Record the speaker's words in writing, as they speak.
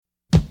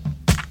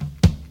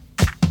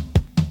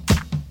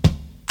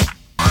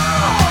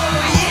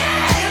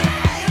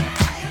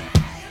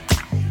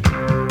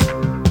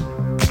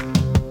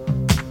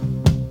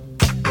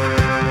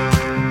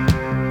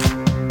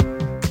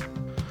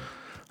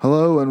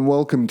and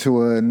welcome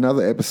to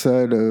another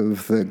episode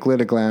of the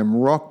Glitter Glam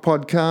Rock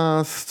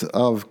Podcast.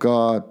 I've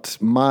got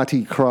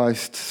Marty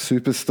Christ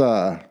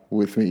Superstar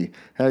with me.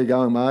 How you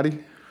going, Marty?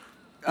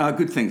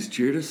 Good, thanks,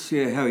 Judas.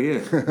 Yeah, how are you?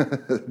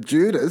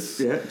 Judas?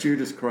 Yeah,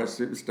 Judas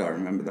Christ Superstar,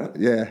 remember that?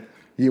 Yeah,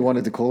 you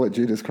wanted to call it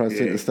Judas Christ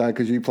Superstar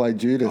because you played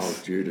Judas.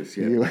 Oh, Judas,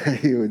 yeah.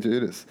 You were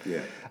Judas.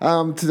 Yeah.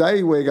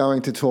 Today we're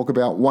going to talk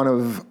about one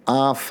of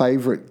our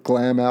favourite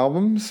glam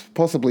albums,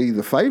 possibly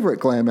the favourite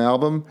glam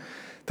album,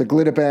 the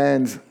Glitter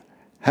Band's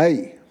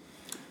Hey.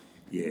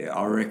 Yeah,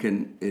 I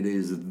reckon it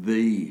is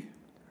the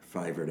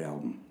favourite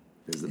album.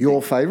 Your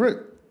favourite?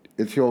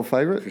 It's your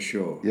favourite? For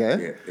sure. Yeah?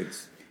 Yeah,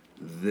 it's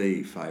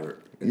the favourite.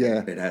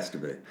 It has to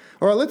be.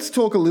 All right, let's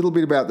talk a little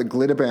bit about the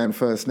Glitter Band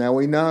first. Now,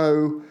 we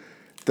know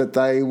that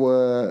they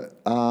were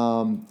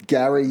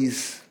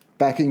Gary's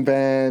backing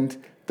band,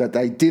 that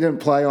they didn't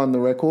play on the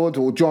records,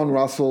 or John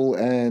Russell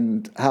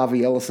and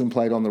Harvey Ellison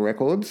played on the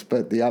records,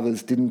 but the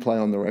others didn't play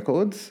on the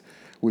records,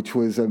 which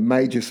was a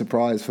major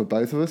surprise for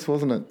both of us,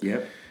 wasn't it?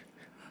 Yep.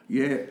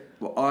 Yeah.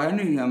 Well, I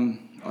only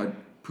I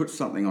put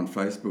something on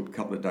Facebook a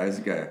couple of days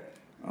ago.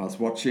 I was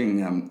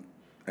watching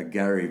a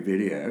Gary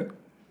video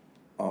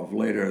of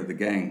Leader of the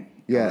Gang.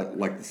 Yeah.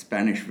 Like the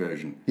Spanish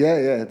version.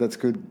 Yeah, that's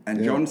good.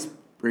 And John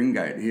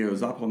Springate, he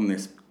was up on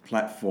this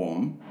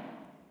platform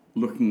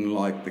looking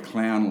like the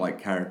clown-like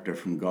character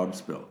from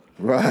Godspell.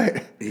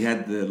 Right. He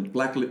had the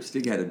black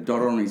lipstick, had a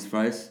dot on his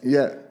face.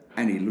 Yeah.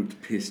 And he looked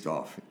pissed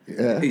off.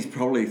 Yeah. He's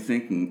probably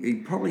thinking, he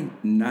probably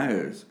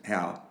knows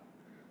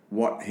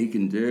what he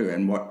can do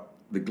and what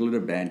the Glitter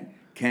Band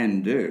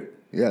can do.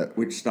 Yeah.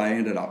 Which they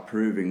ended up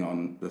proving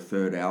on the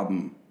third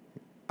album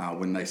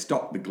when they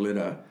stopped the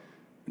glitter.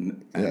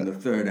 And the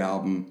third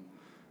album,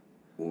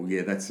 well,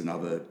 yeah, that's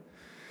another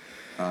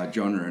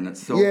genre in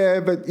itself.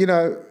 Yeah, but,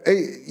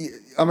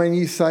 I mean,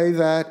 you say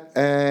that,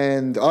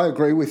 and I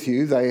agree with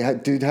you. They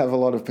did have a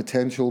lot of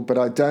potential, but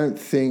I don't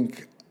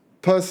think...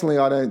 Personally,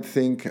 I don't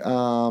think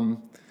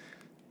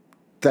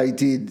they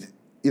did,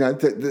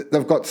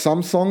 they've got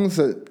some songs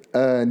that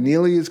are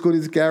nearly as good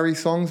as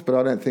Gary's songs, but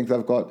I don't think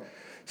they've got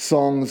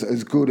songs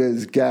as good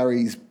as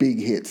Gary's big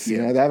hits.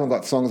 Yeah. They haven't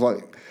got songs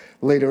like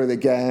Leader of the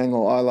Gang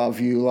or I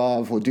Love You,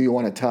 Love or Do You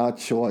Want to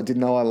Touch or I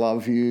Didn't Know I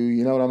Love You,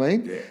 you know what I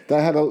mean? Yeah.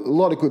 They had a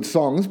lot of good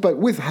songs, but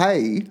with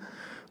Hey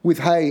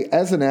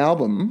as an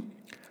album,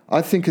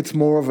 I think it's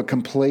more of a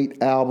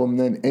complete album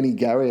than any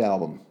Gary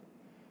album.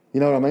 You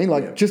know what I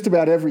mean? Just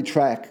about every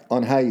track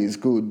on Hey is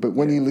good, but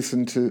when you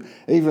listen to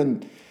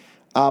even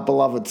our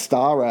beloved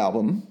Star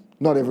album,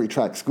 not every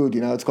track's good.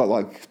 It's got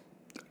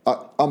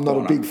I'm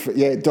not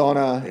Donna.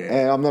 Donna,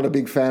 and I'm not a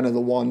big fan of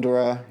The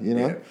Wanderer.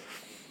 Yeah.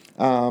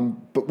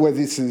 But where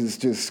this is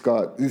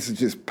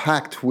just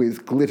packed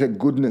with glitter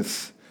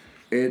goodness.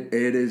 It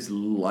is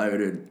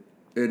loaded.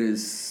 It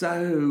is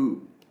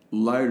so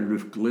loaded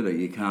with glitter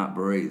you can't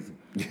breathe.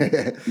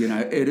 Yeah.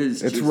 It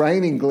is. It's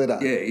raining glitter.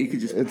 Yeah, you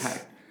could just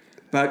pack.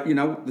 But,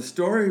 the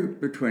story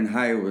between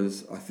Hey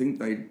was, I think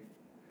they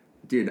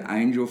did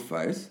Angel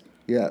Face.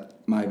 Yeah.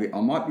 Maybe.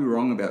 I might be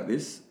wrong about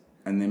this.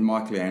 And then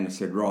Mike Leander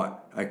said, right,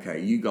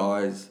 okay, you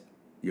guys,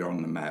 you're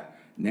on the map.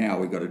 Now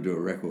we've got to do a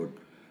record.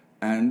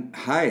 And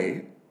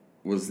Hey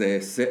was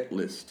their set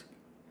list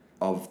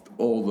of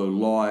all the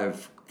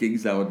live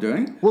gigs they were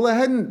doing. Well, they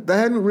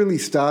hadn't really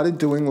started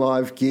doing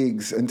live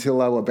gigs until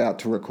they were about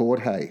to record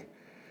Hey.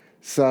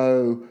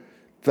 So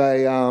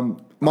they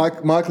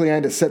Mike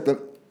Leander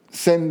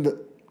send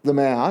them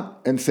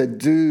out and said,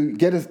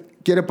 get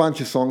a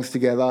bunch of songs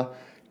together,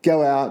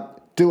 go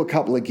out, do a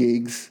couple of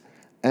gigs,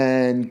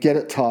 and get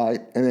it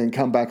tight, and then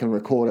come back and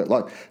record it.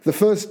 Like the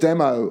first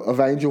demo of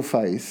Angel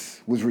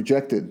Face was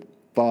rejected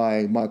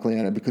by Mike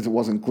Leander because it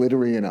wasn't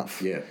glittery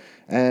enough. Yeah.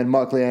 And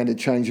Mike Leander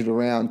changed it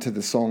around to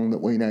the song that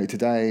we know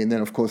today. And then,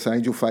 of course,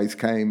 Angel Face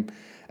came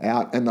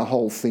out and the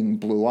whole thing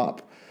blew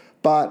up.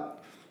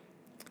 But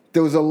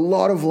there was a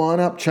lot of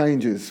lineup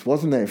changes,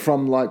 wasn't there?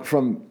 From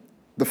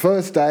the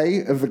first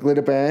day of the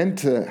Glitter Band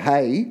to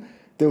Hey,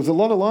 there was a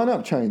lot of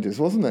lineup changes,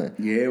 wasn't there?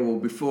 Yeah, well,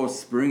 before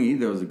Springy,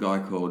 there was a guy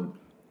called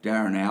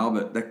Darren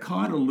Albert that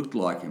kind of looked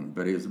like him,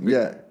 but he was a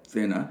bit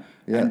thinner.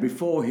 Yeah. And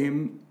before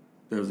him,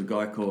 there was a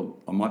guy called,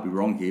 I might be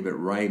wrong here, but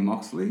Ray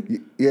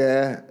Moxley.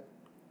 Yeah.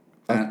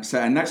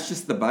 And that's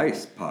just the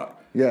bass part.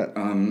 Yeah.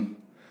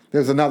 There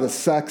was another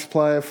sax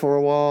player for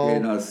a while. Yeah,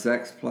 another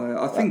sax player.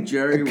 I think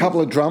Jerry A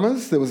couple of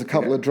drummers. There was a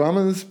couple of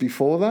drummers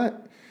before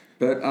that.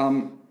 But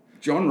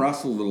John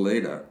Russell, the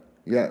leader,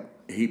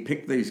 he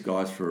picked these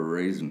guys for a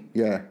reason.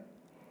 Yeah.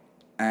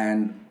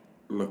 And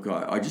look,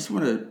 I just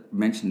want to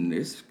mention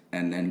this,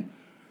 and then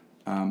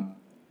on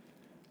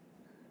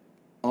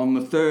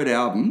the third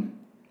album,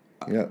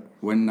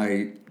 when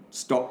they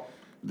stopped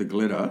the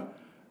glitter,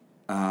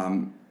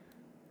 the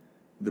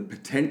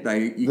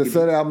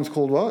third album's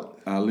called what?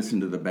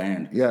 Listen to the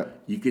Band. Yeah.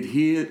 You could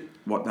hear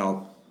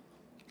the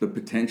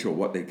potential,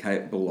 what they're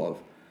capable of,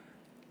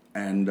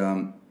 and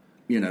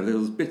there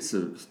was bits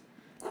of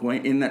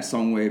Queen in that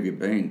song. Where Have You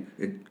Been?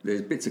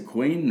 There's bits of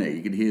Queen there.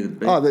 You could hear the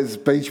beat. Oh, there's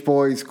Beach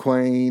Boys,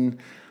 Queen,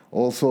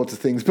 all sorts of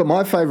things. But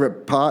my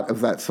favourite part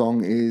of that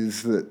song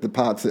is the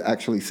parts that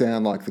actually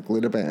sound like the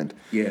Glitter Band.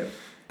 Yeah.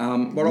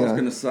 What I was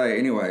going to say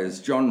anyway is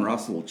John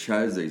Russell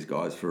chose these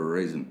guys for a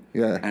reason.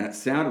 Yeah. And it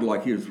sounded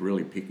like he was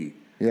really picky.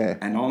 Yeah.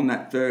 And on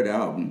that third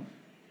album,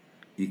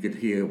 you could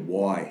hear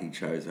why he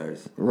chose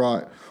those.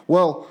 Right.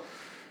 Well,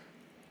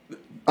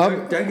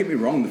 Don't get me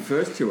wrong, the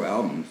first two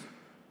albums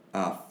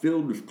are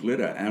filled with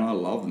glitter and I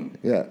love them.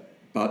 yeah.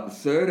 But the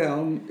third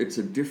album, it's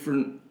a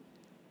different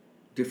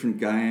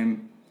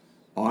game.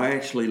 I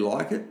actually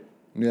like it.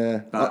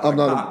 Yeah. But I'm I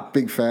not can't- a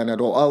big fan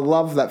at all. I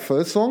love that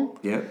first song.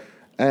 Yeah.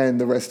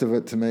 And the rest of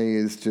it to me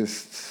is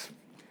just...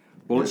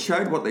 Well, it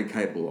showed what they're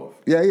capable of.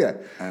 Yeah, yeah.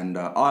 And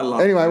I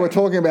love Anyway, Hey. we're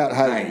talking about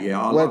Hey. Hey,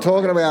 yeah, I we're love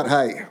talking Hey. about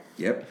Hey.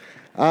 Yep.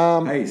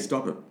 Hey,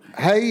 stop it.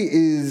 Hey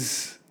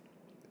is...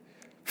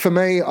 For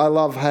me, I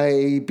love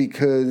Hey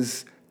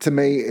because, to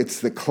me,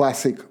 it's the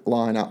classic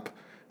lineup.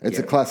 It's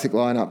a Yep. classic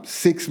lineup.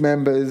 6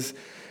 members,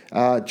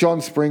 John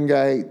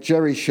Springate,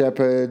 Jerry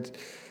Shepherd,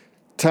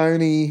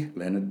 Tony...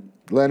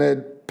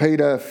 Leonard.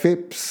 Peter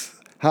Phipps,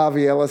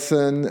 Harvey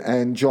Ellison,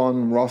 and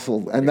John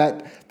Russell. And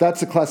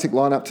that's a classic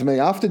lineup to me.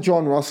 After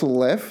John Russell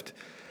left,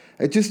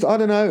 it just, I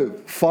don't know,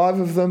 5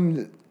 of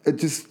them, it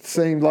just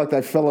seemed like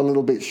they fell a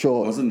little bit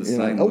short. It wasn't the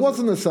same. It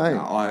wasn't the same.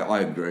 No, I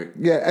agree.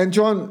 Yeah, and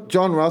John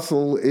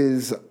Russell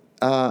is,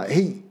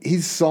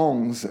 his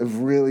songs have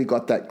really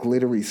got that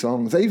glittery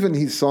songs. Even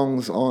his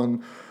songs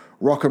on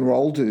Rock and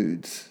Roll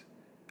Dudes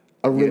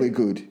are really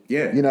good.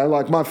 Yeah. You know,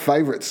 like my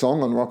favourite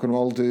song on Rock and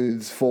Roll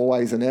Dudes, Four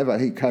Ways and Ever,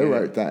 he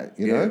co-wrote that,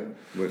 you know?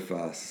 With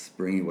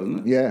Springy,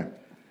 wasn't it? Yeah.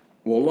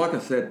 Well, like I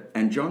said,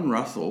 and John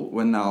Russell,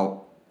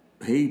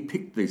 he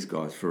picked these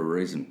guys for a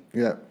reason.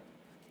 Yeah.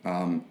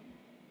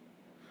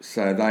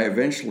 So they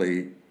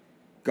eventually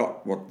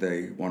got what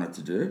they wanted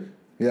to do.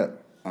 Yeah.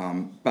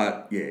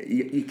 But yeah,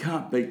 you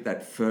can't beat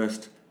that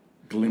first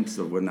glimpse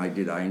of when they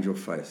did Angel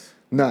Face.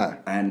 No.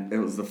 And it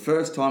was the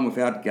first time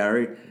without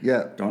Gary.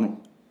 Yeah.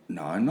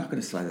 No, I'm not going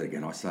to say that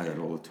again. I say that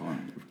all the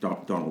time.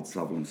 Donald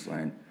Sutherland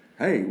saying,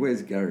 "Hey,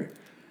 where's Gary?"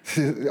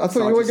 I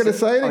thought you were going to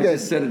say it again. I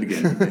just said it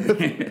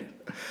again.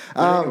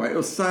 Anyway, it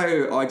was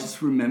so. I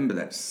just remember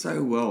that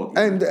so well.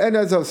 And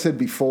as I've said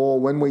before,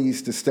 when we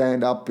used to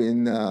stand up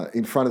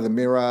in front of the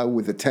mirror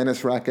with the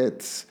tennis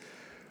rackets,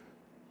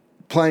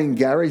 playing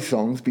Gary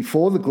songs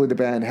before the Glitter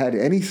Band had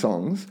any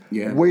songs,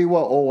 we were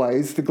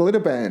always the Glitter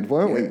Band,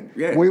 weren't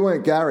we? Yeah. We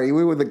weren't Gary,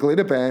 we were the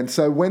Glitter Band.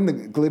 So when the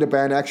Glitter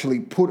Band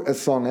actually put a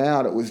song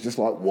out, it was just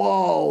like,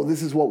 whoa,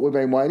 this is what we've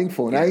been waiting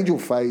for. And Angel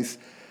Face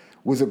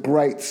was a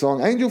great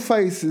song. Angel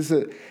Face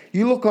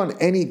you look on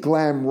any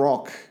glam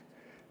rock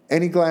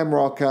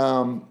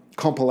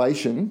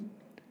compilation,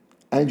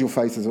 Angel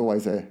Face is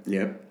always there.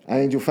 Yep.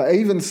 Angel Face.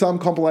 Even some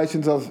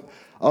compilations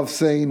I've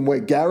seen where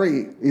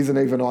Gary isn't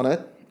even on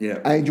it. Yeah.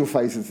 Angel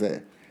Face is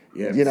there.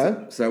 Yeah. You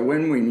know? So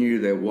when we knew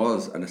there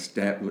was an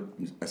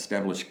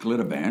established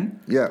glitter band,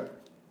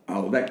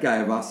 that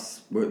gave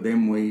us.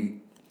 Then we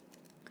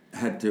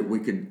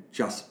could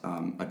just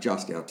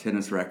adjust our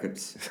tennis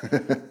rackets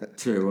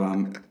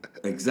to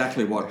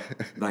exactly what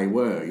they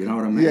were. You know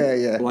what I mean? Yeah,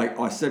 yeah. Like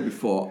I said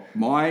before,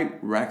 my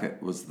racket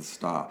was the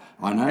Star.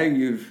 I know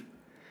you've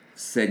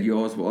said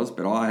yours was,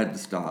 but I had the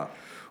Star.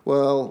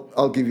 Well,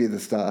 I'll give you the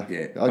Star.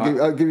 Yeah.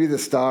 I'll give you the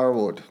Star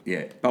Award.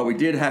 Yeah, but we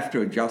did have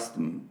to adjust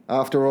them.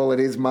 After all, it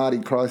is Marty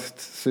Christ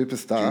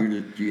Superstar.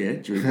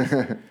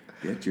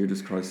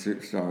 Judas Christ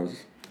Superstars.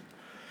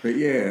 But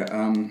yeah,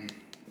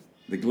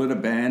 the Glitter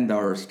Band, they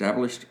were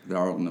established, they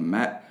were on the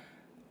map,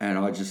 and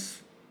I just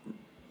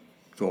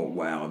thought,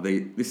 wow,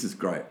 this is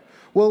great.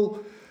 Well,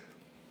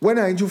 when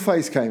Angel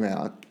Face came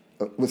out,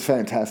 it was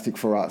fantastic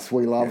for us.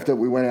 We loved it.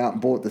 We went out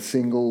and bought the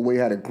single. We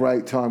had a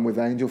great time with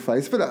Angel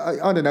Face. But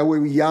I don't know, we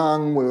were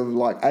young. We were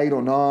like 8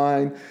 or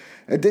 9.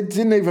 It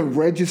didn't even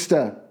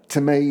register to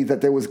me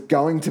that there was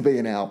going to be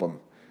an album.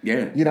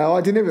 Yeah. You know,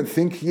 I didn't even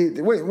think...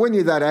 when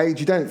you're that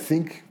age, you don't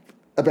think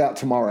about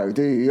tomorrow,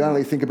 do you? You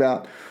only think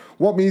about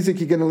what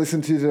music you're going to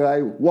listen to today,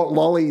 what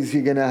lollies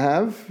you're going to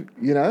have,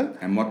 you know?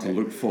 And what to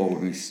look for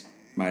when we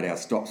made our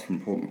stops from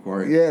Port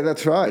Macquarie. Yeah,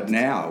 that's right. But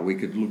now we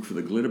could look for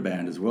the Glitter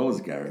Band as well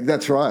as Gary.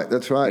 That's right.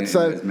 In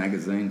those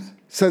magazines.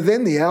 So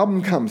then the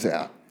album comes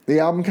out.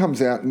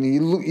 And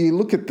you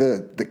look at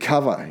the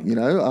cover, you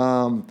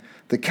know.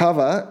 The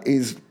cover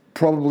is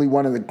probably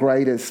one of the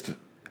greatest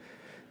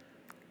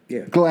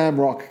glam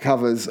rock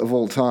covers of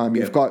all time.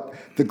 You've got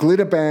the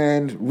Glitter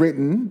Band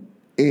written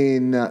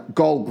in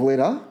gold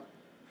glitter,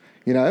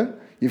 you know.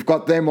 You've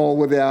got them all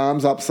with their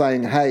arms up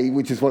saying, hey,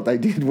 which is what they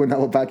did when they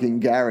were back in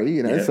Gary,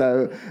 you know,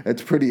 so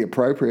it's pretty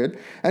appropriate.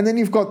 And then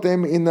you've got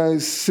them in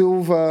those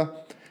silver,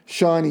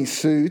 shiny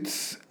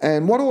suits.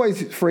 And what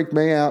always freaked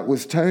me out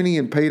was Tony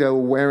and Peter were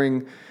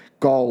wearing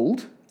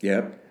gold.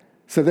 Yep.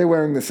 So they're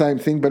wearing the same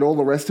thing, but all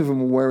the rest of them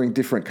were wearing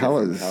different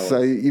colours.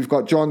 So you've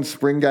got John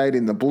Springate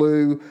in the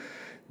blue,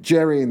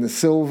 Jerry in the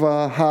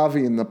silver,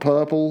 Harvey in the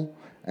purple,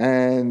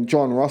 and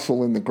John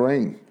Russell in the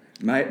green.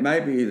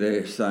 Maybe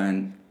they're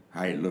saying,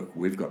 hey, look,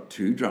 we've got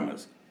 2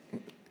 drummers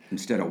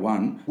instead of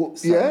 1. Well,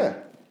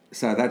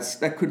 So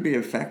that could be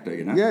a factor,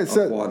 you know,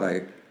 of why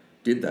they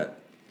did that.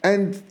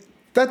 And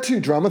that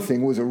two-drummer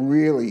thing was a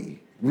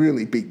really,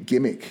 really big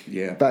gimmick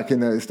back in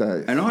those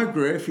days. And I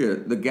agree with you.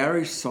 The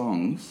garage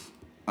songs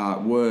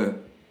were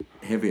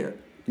heavier.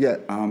 Yeah.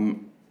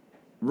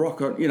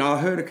 Rock on. You know, I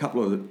heard a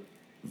couple of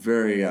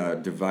very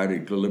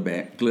devoted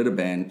glitter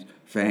band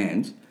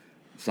fans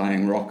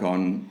saying Rock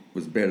On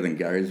was better than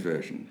Gary's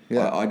version.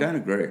 Yeah. I don't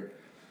agree.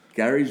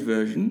 Gary's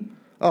version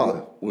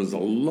was a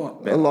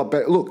lot better. A lot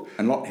better. Look.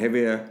 A lot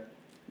heavier.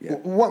 Yeah.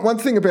 One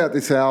thing about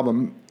this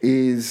album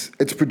is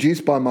it's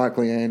produced by Mike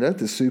Leander,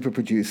 the super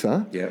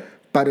producer. Yeah.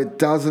 But it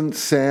doesn't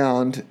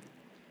sound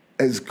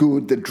as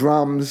good. The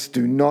drums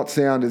do not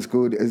sound as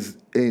good as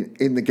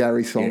in the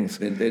Gary songs.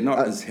 Yeah, they're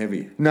not as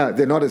heavy. No,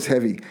 they're not as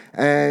heavy.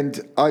 And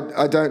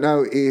I don't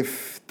know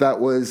if that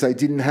was they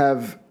didn't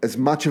have as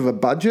much of a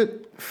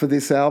budget for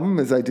this album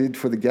as they did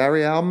for the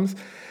Gary albums.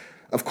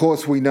 Of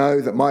course, we know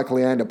that Mike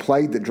Leander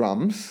played the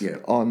drums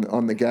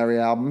on the Gary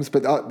albums,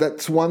 but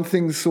that's one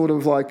thing sort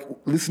of like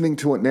listening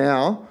to it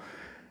now,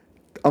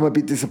 I'm a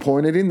bit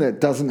disappointed in that it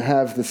doesn't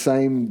have the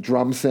same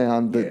drum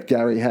sound that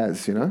Gary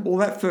has, you know? Well,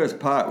 that first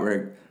part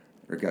where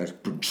it goes...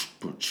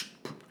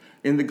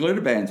 In the Glitter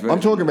Band's version...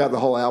 I'm talking about the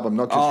whole album,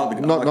 not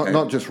just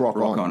not just Rock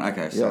On. Rock On,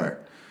 okay, sorry.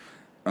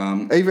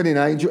 Even in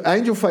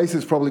Angel Face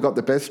has probably got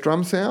the best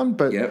drum sound,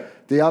 but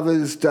the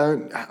others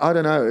don't... I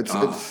don't know. It's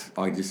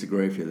I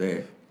disagree with you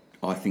there.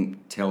 I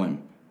think Tell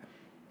Him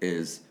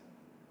is...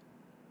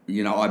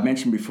 You know, I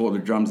mentioned before the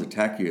drums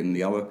attack you in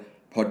the other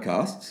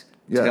podcasts.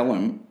 Yeah. Tell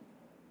Him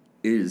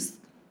is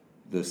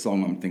the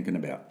song I'm thinking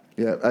about.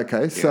 Yeah,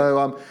 okay. Yeah.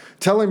 So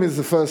Tell Him is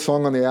the first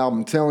song on the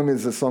album. Tell Him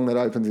is the song that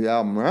opens the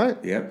album, right?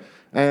 Yeah.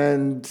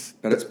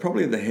 But it's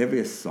probably the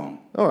heaviest song.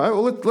 All right,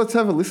 well, let's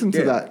have a listen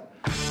to that.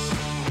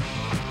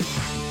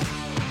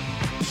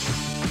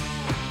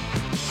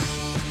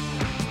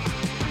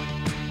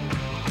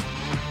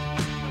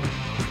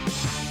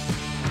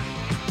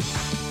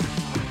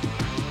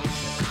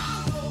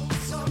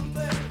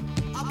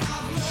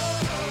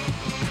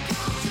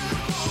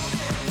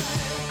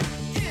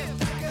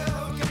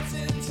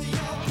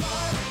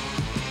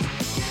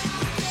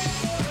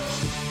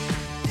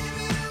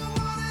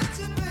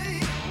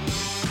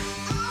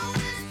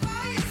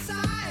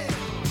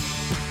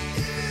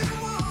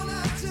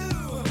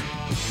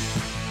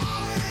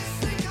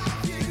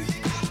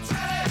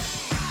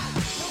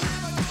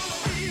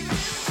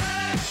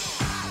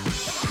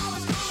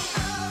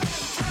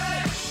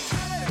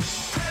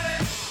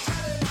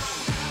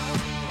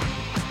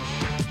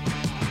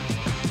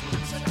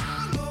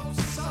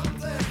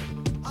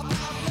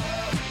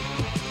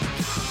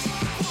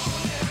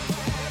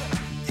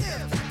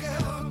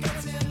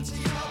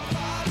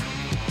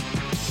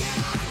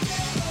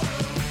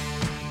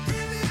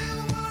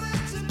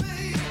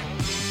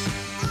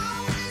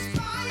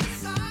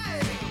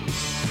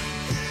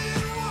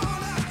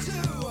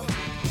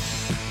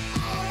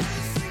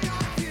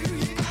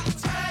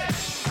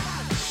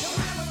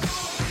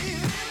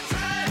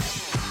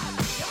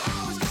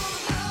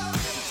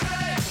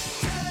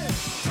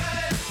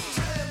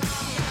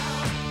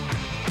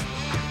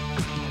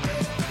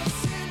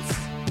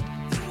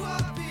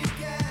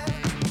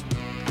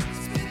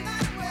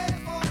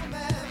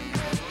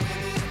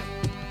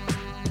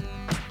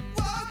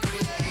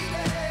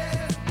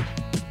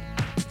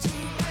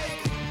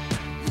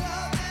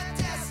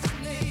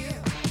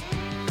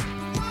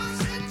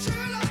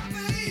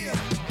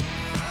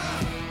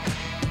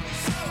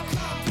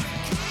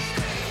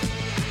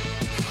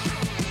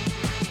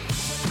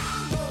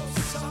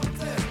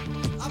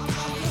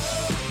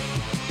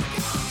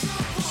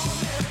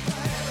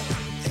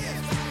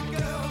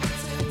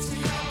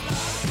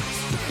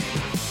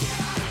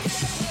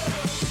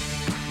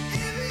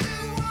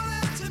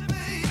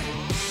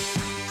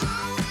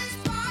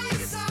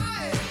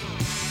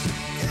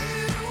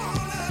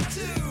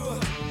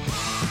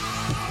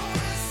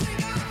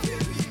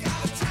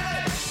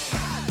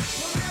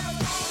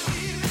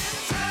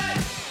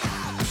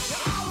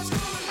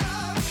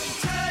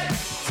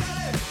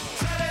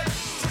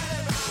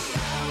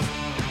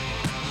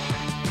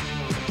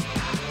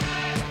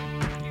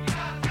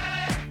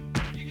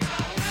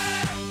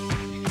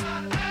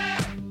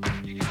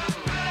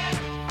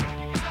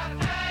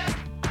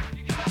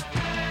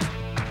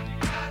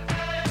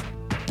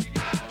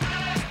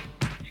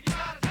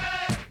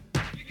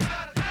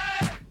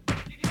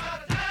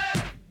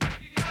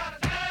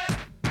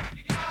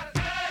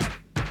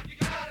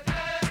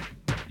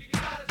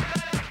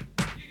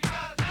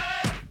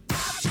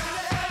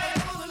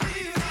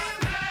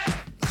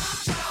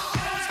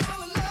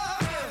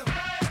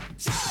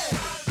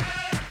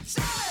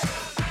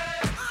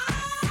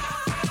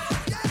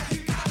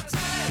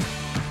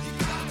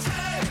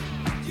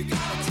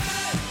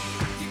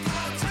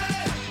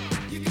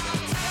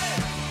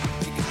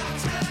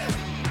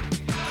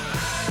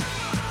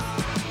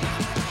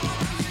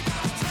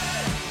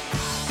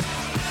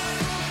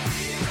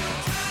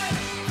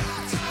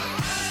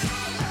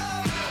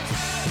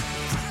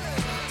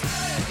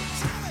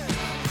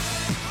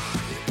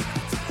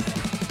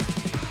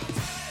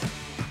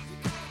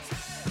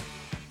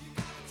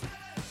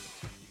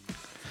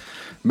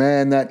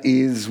 Man, that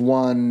is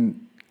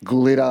one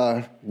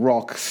glitter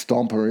rock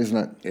stomper, isn't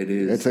it? It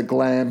is. It's a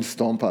glam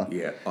stomper.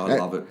 Yeah, I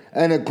love it.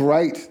 And a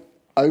great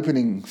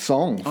opening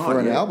song for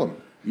an album.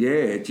 Yeah,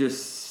 it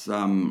just,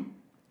 I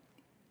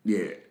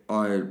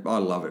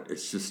love it.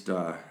 It's just,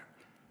 I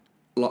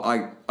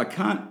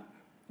can't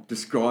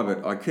describe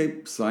it. I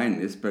keep saying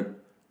this, but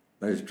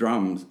those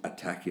drums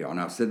attack you. And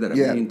I've said that a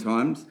million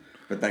times,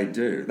 but they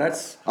do.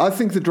 I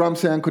think the drum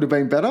sound could have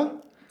been better.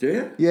 Do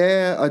you?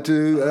 Yeah, I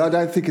do. I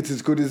don't think it's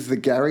as good as the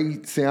Gary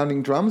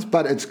sounding drums,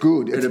 but it's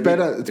good. It's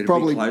better. It's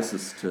probably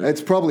closest to.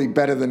 It's probably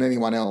better than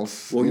anyone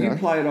else. Well, you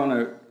play it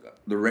on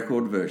the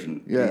record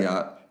version,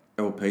 the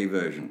LP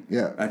version.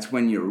 Yeah, that's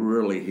when you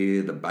really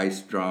hear the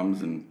bass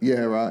drums and.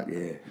 Yeah, right.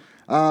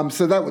 Yeah.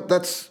 So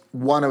that's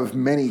one of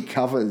many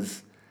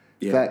covers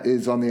that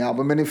is on the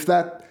album, and if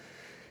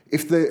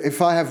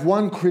I have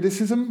one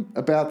criticism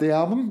about the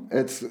album,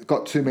 it's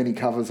got too many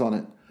covers on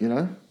it. You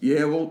know.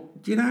 Yeah. Well,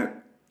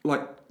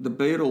 like the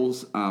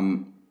Beatles,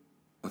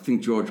 I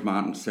think George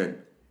Martin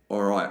said,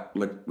 "All right,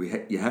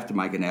 you have to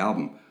make an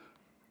album,"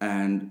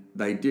 and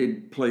they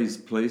did. Please,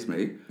 please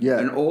me. Yeah.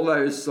 And all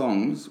those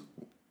songs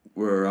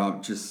were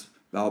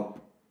they were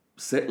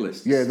set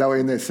lists. Yeah, they were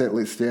in their set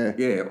list. Yeah.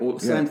 Yeah.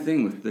 Same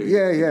thing with the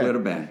Glitter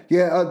Band.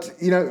 Yeah.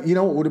 You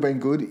know what would have been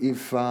good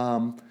if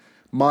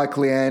Mike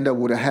Leander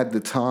would have had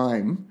the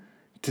time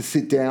to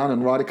sit down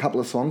and write a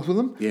couple of songs with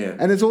them. Yeah.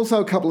 And there's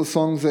also a couple of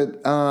songs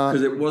that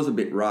because it was a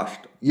bit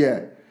rushed.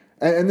 Yeah.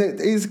 And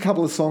there's a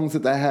couple of songs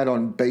that they had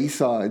on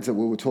B-sides that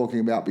we were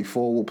talking about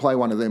before. We'll play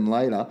one of them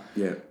later.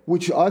 Yeah.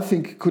 Which I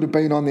think could have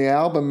been on the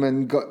album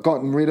and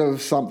gotten rid of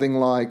something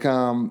like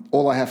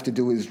All I Have to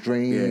Do Is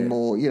Dream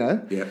or,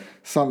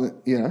 something,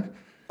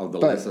 Of the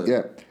lesser.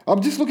 Yeah.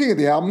 I'm just looking at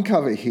the album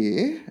cover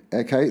here.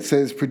 Okay, it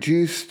says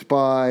produced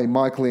by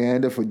Mike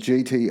Leander for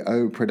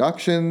GTO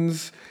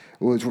Productions.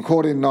 It was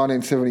recorded in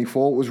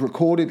 1974. It was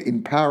recorded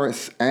in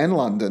Paris and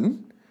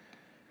London.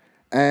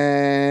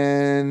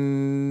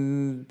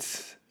 And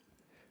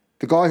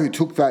the guy who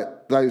took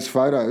those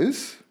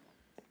photos,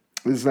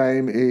 his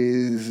name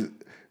is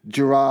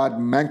Gerard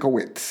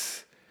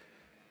Mankiewicz.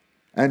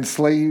 And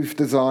sleeve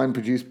design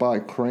produced by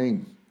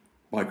Cream.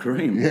 By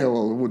Cream? Yeah,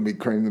 well, it wouldn't be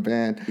Cream the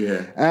band.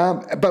 Yeah.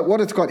 But what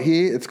it's got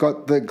here, it's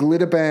got the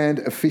Glitter Band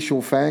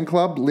official fan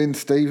club, Lynn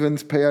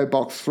Stevens, PO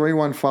Box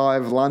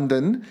 315,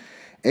 London,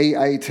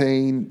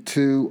 E18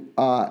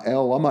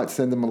 2RL. I might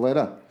send them a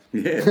letter.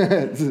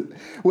 Yeah.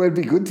 Well, it'd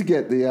be good to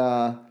get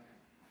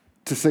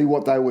to see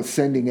what they were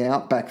sending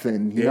out back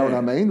then. You know what I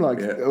mean? Like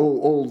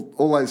all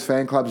those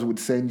fan clubs would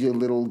send you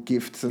little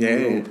gifts and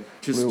little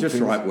just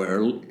things. Right.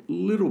 We're a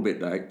little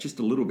bit late, just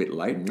a little bit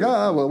late.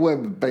 Oh, well,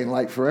 we've been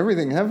late for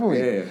everything, haven't we?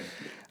 Yeah.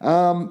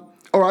 All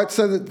right.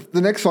 So the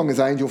next song is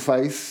Angel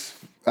Face,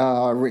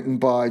 written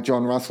by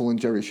John Russell and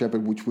Jerry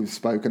Shepherd, which we've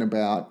spoken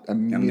about a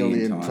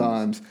million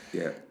times.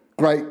 Yeah.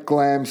 Great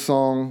glam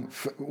song,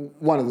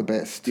 one of the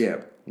best.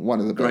 Yeah.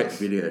 One of the best.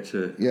 Great video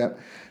too. Yeah.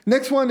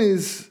 Next one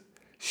is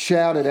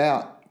Shout It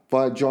Out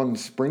by John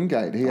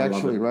Springate. He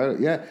actually wrote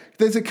it. Yeah.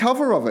 There's a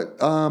cover of it.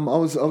 I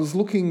was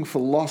looking for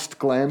lost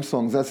glam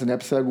songs. That's an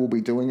episode we'll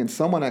be doing, and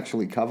someone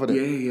actually covered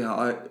it.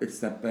 Yeah. It's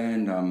that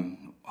band.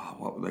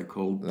 What were they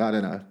called? I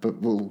don't know, but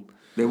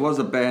There was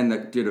a band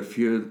that did a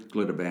few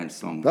Glitter Band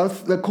songs.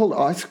 They're called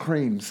Ice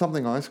Cream,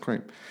 something Ice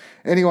Cream.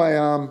 Anyway,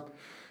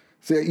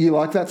 so you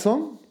like that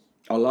song?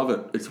 I love it.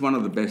 It's one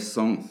of the best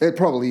songs. It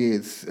probably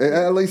is.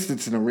 At least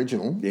it's an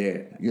original. Yeah.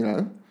 You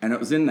know? And it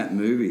was in that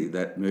movie,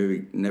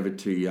 Never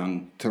Too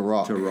Young to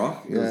Rock.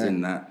 It was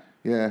in that.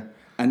 Yeah.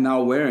 And they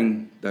were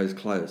wearing those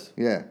clothes.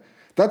 Yeah.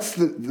 That's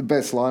the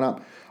best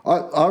lineup.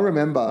 I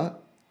remember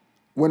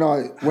when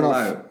I...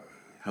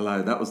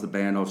 Hello, that was the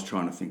band I was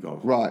trying to think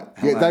of. Right.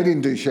 Hello. Yeah, they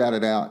didn't do Shout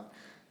It Out.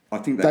 I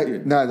think they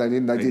did. No, they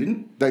didn't. They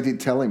didn't? They did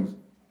Tell Him.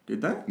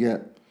 Did they? Yeah.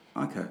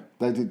 Okay.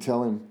 They did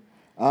Tell Him.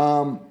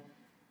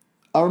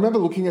 I remember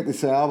looking at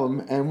this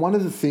album, and one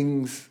of the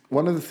things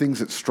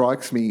that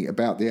strikes me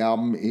about the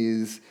album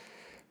is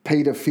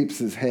Peter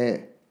Phipps's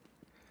hair.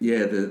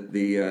 Yeah,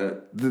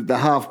 the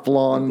half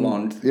blonde.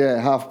 Blonde. Yeah,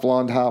 half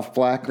blonde, half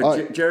black.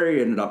 But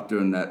Jerry ended up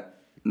doing that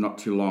not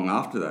too long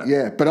after that.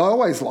 Yeah, but I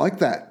always liked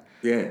that.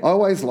 Yeah. I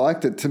always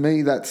liked it. To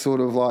me, that's sort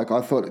of like,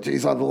 I thought,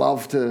 geez, I'd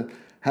love to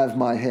have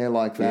my hair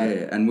like that.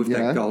 Yeah, and with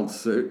that gold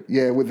suit.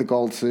 Yeah, with the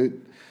gold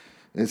suit.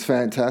 It's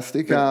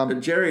fantastic. But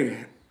Jerry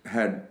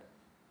had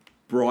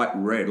bright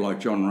red like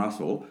John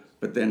Russell,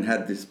 but then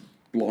had this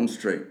blonde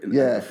streak at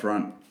the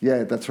front.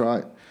 Yeah, that's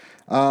right.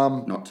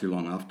 Not too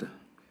long after.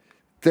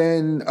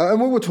 Then, and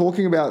we were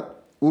talking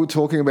about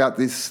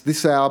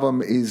this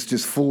album is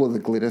just full of the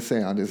glitter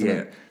sound, isn't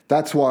it?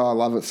 That's why I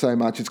love it so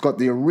much. It's got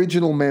the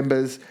original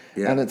members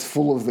and it's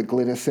full of the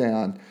glitter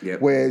sound.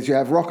 Yep. Whereas you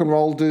have rock and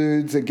roll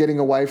dudes are getting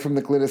away from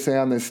the glitter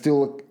sound. There's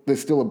still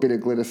a bit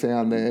of glitter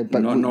sound there,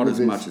 but not as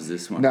much as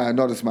this one. No,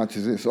 not as much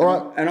as this. All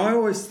right. And I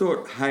always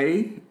thought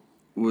Hey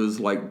was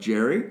like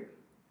Jerry,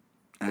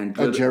 and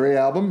a Jerry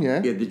album,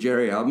 yeah. Yeah, the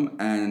Jerry album,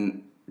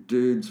 and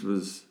Dudes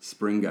was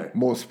Springate.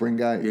 More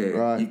Springate, yeah.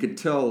 Right. You could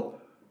tell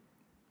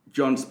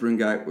John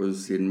Springate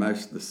was in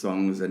most of the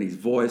songs, and his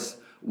voice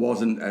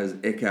wasn't as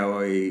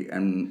echoey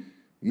and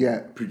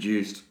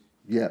produced.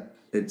 Yeah.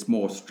 It's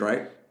more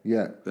straight.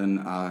 Yeah. Than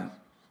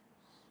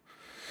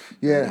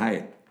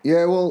Hey.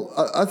 Yeah, well,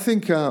 I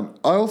think I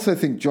also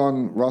think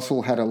John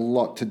Russell had a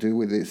lot to do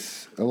with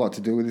this.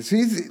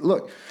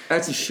 Look,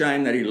 that's a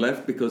shame that he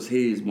left because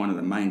he is one of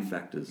the main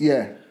factors.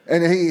 Yeah,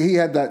 and he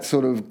had that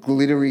sort of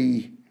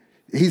glittery.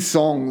 His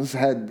songs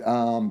had, they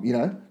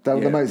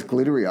were the most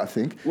glittery, I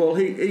think. Well,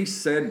 he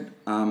said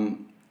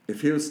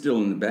if he was still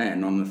in the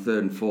band on the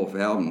third and fourth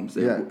albums,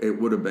 it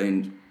would have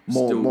been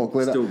more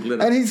glitter. Still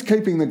glitter. And he's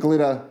keeping the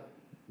glitter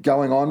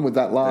going on with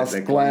that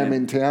last Glam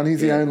in town. He's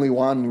the only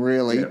one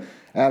really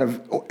out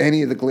of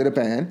any of the glitter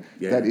band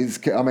that is.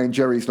 I mean,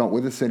 Jerry's not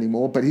with us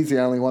anymore, but he's the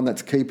only one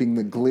that's keeping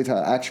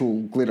the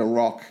actual glitter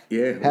rock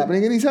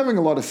happening, and he's having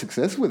a lot of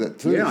success with it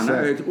too. Yeah, I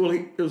know. Well,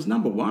 it was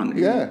number one.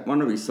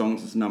 One of his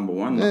songs was number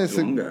one. Not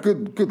too long ago.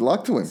 Good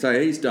luck to him. So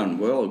he's done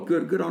well.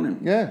 Good on him.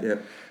 Yeah.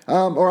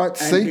 All right.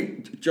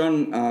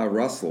 John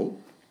Russell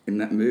in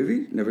that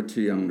movie, Never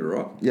Too Young to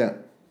Rock. Yeah.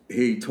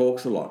 He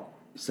talks a lot.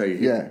 So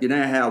you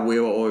know how we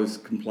were always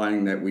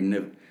complaining that we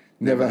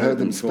never heard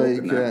them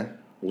speak. Yeah.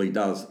 Well, he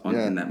does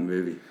in that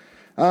movie.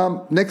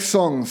 Next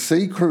song,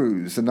 Sea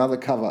Cruise, another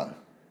cover.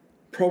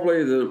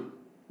 Probably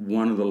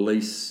one of the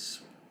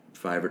least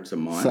favourites of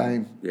mine.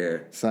 Same. Yeah.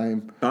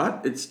 Same.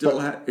 But it still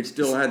had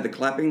the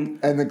clapping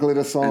and the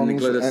glitter songs and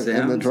the glitter sounds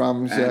and the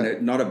drums.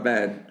 And not a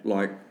bad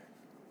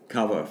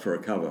cover for a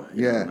cover.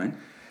 You know what I mean?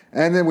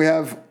 And then we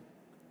have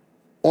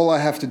All I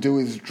Have to Do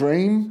Is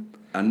Dream.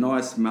 A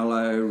nice,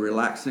 mellow,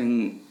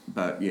 relaxing,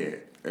 but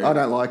I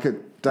don't like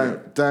it.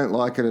 Don't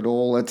like it at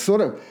all. It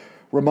sort of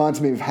reminds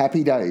me of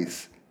Happy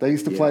Days. They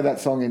used to play that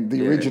song in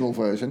the original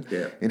version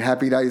in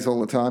Happy Days all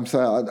the time.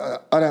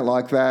 So I don't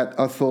like that.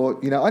 I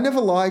thought, I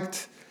never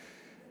liked,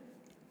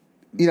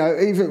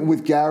 even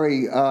with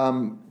Gary,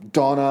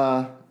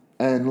 Donna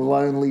and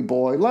Lonely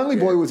Boy. Lonely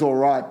Boy was all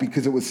right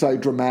because it was so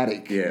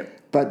dramatic. Yeah.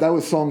 But they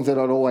were songs that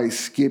I'd always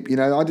skip.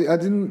 I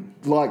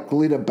didn't like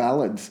glitter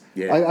ballads.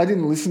 Yeah. I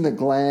didn't listen to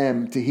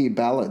Glam to hear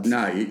ballads.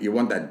 No, you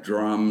want that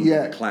drum,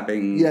 the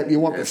clapping. Yeah, you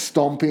want the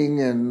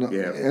stomping and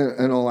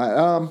all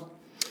that.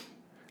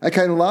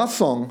 Okay, the last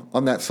song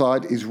on that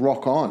side is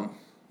Rock On.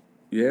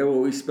 Yeah, well,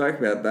 we spoke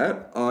about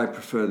that. I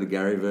prefer the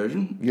Gary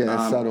version.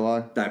 Yeah, so do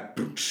I.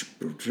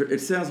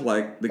 It sounds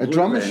like the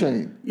drum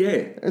machine. Yeah.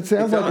 It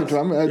sounds like a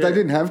drum. They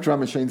didn't have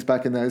drum machines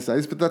back in those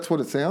days, but that's what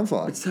it sounds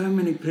like. But so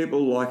many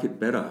people like it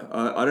better.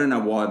 I don't know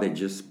why they're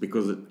just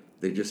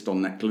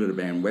on that Glitter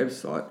Band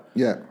website.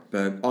 Yeah.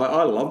 But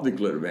I love the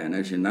Glitter Band,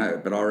 as you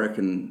know, but I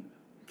reckon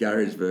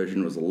Gary's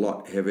version was a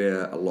lot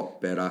heavier, a lot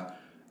better.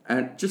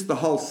 And just the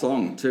whole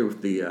song, too,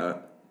 with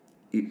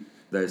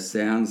those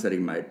sounds that he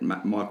made,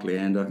 Mike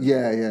Leander.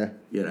 Yeah.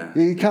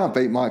 You can't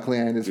beat Mike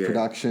Leander's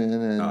production.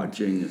 And,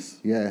 genius.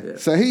 Yeah.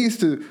 So he used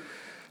to...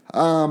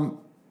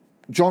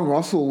 John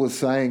Russell was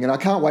saying, and I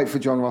can't wait for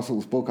John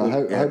Russell's book. I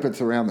hope it's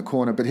around the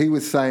corner. But he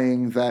was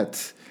saying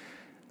that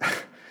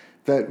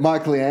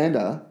Mike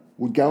Leander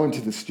would go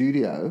into the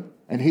studio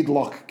and he'd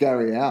lock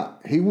Gary out.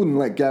 He wouldn't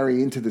let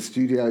Gary into the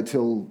studio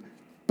till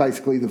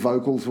basically the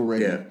vocals were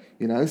ready.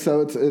 Yeah.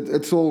 So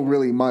it's all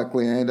really Mike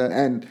Leander,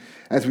 and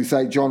as we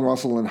say, John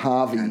Russell and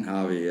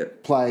Harvey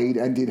played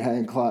and did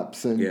hand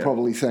claps and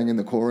probably sang in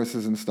the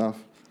choruses and stuff.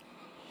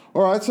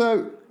 All right,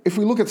 so if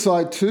we look at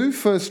side two,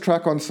 first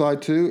track on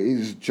side two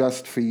is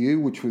Just For You,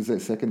 which was their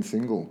second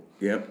single.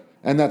 Yep.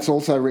 And that's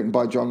also written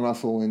by John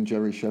Russell and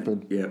Jerry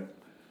Shepherd. Yep.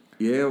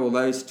 Yeah, well,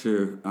 those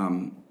two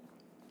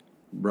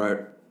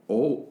wrote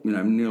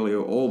nearly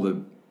all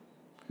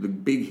the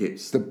big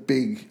hits. The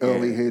big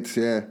early hits,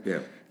 yeah. Yeah.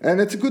 And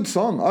it's a good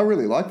song. I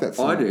really like that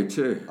song. I do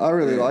too. I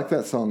really like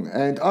that song.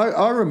 And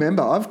I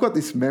remember, I've got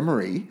this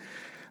memory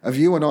of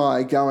you and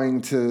I going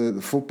to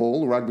the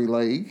football, rugby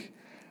league,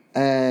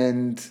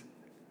 and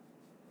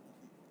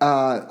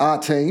our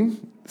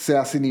team,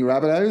 South Sydney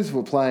Rabbitohs,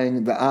 were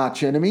playing the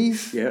arch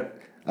enemies.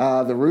 Yep.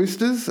 The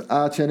Roosters,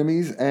 arch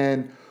enemies,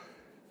 and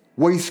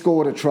we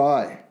scored a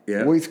try.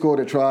 Yeah. We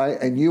scored a try,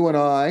 and you and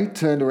I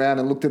turned around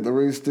and looked at the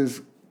Roosters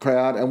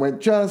crowd and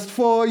went, "Just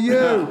for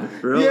you."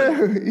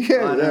 Really?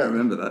 Yeah. I don't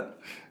remember that.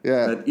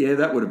 Yeah. But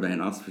that would have been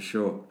us for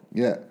sure.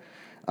 Yeah.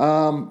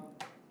 All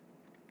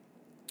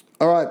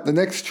right, the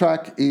next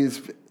track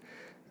is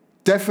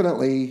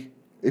definitely,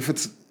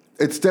 it's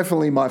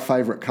definitely my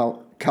favourite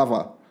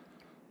cover.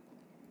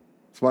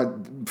 It's my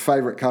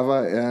favourite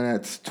cover, and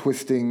it's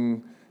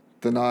Twisting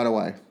the Night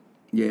Away.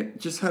 Yeah,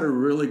 just had a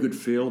really good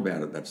feel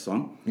about it, that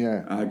song.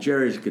 Yeah.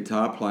 Jerry's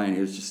guitar playing,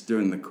 he was just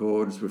doing the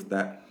chords with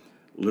that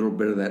little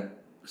bit of that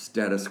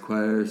status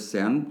quo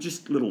sound,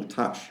 just little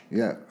touch.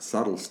 Yeah.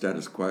 Subtle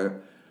status quo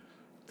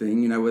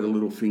thing, where the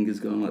little finger's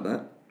going like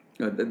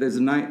that. There's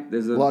a name.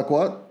 Like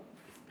what?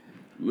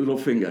 Little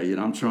finger,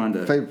 I'm trying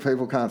to...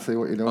 People can't see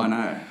what you're doing.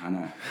 I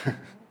know.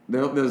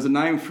 There's a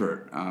name for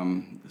it.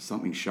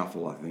 Something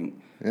shuffle, I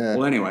think. Yeah.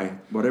 Well, anyway,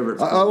 whatever it's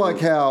called. I like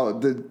how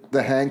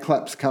the hand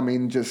claps come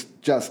in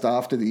just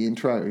after the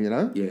intro,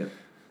 Yeah.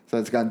 So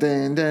it's going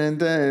dan dan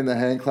dan, the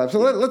hand claps. So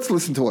let's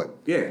listen to it.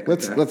 Yeah.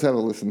 Let's have a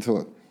listen to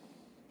it.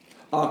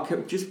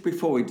 Just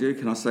before we do,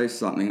 can I say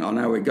something? I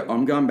know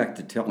I'm going back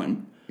to Tell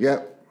Him.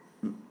 Yep.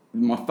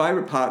 My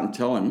favourite part in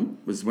Tell Him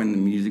was when the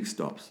music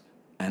stops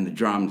and the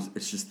drums.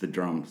 It's just the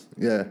drums.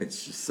 Yeah.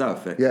 It's just so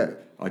effective. Yeah.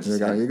 I just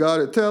You got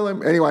to tell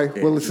him. Anyway,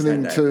 Yeah, we're just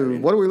listening had to...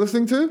 that What are we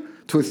listening to?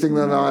 Twisting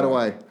the Night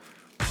Away.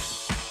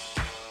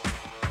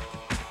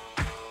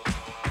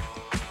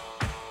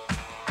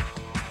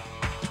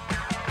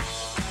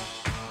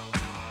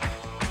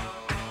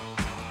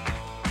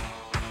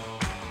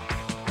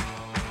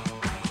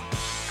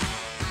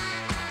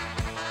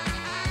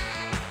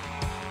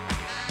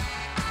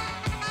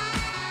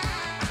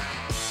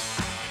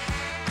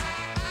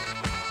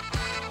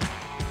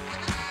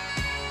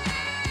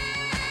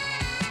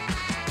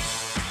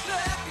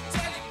 Let me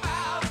tell you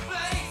about a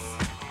place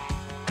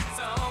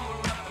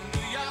somewhere up in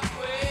New York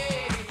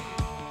way,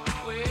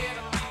 where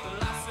the people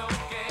are so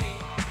gay,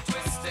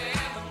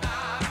 twisting the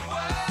night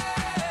away.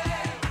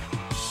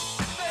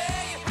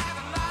 There you have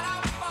a lot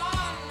of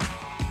fun,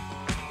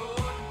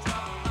 putting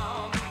trouble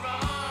on the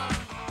run.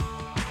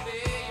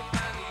 There you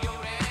find the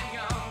old and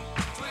young,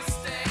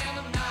 twisting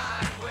the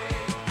night away,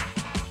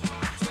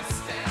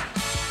 twisting,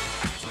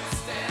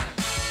 twisting.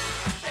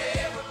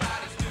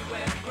 Everybody's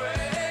doing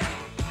great.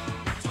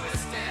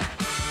 Twisting,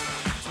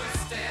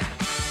 twisting,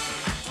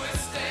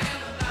 twisting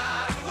the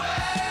night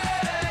away.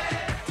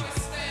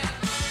 Twisting,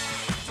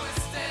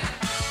 twisting,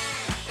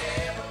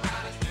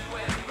 everybody's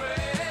doing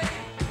great.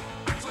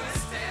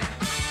 Twisting,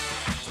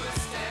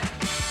 twisting,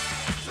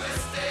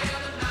 twisting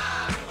the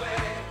night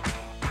away.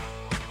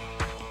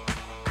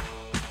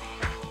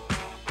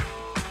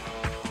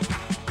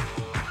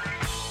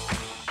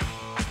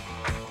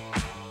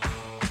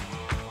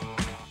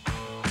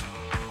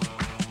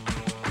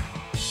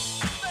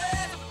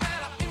 There's a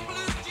fella in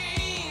blue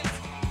jeans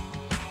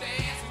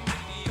dancing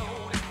with the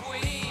old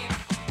queen.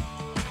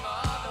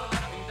 Other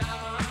laughing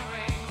diamond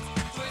rings,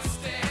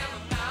 twisting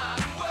the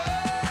night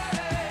away.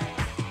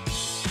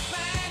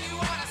 Man, you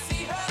wanna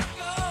see her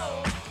go,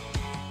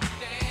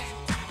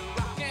 dancing to the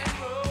rock and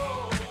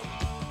roll.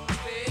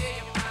 There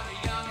you find the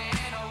young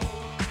and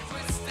old,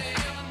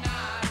 twisting the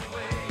night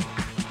away.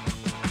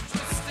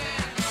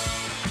 Twisting,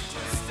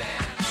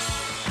 twisting,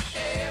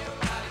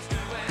 everybody's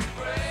doing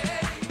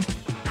great.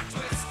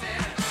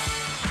 Twisting,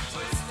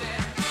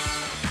 twisting,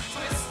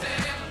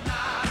 twisting the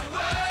night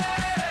away.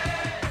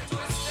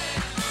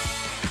 Twisting,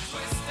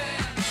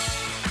 twisting,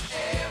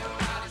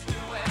 everybody's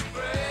doing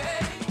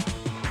great.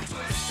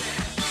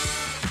 Twisting,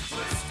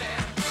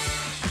 twisting,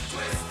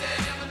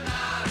 twisting the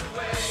night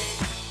away.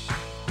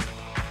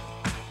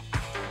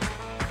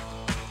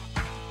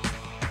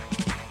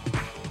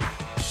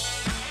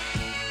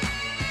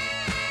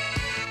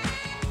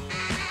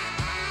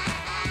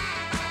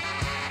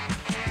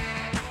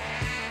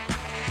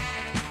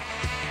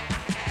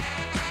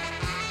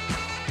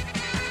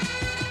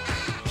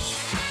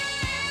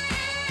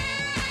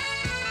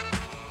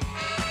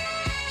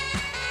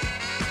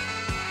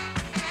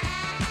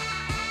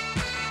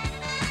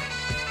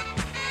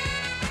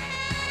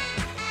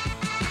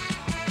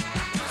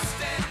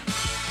 Twisting,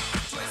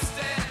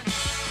 twisting,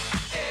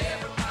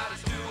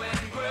 everybody's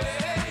doing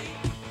great.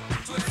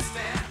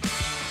 Twisting,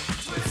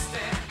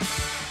 twisting,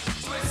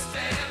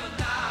 twisting the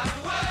night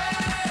away.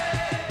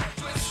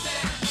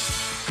 Twisting,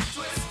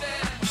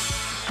 twisting,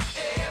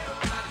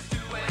 everybody's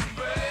doing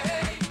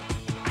great.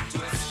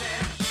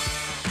 Twisting,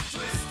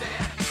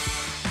 twisting,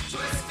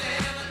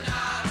 twisting the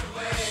night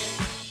away.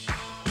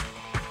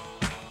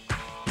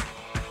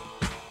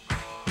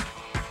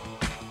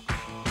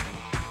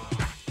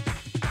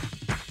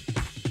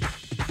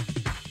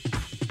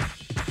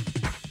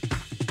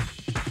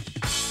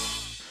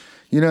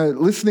 You know,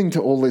 listening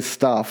to all this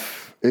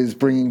stuff is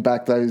bringing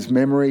back those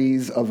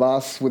memories of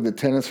us with the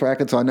tennis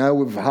rackets. I know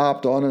we've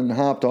harped on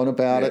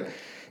about it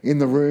in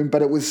the room,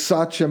 but it was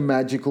such a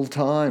magical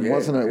time, Yeah,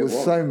 wasn't it? It it was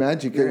was. so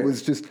magic. Yeah. It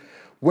was just,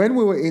 when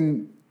we were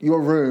in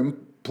your room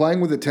playing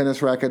with the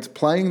tennis rackets,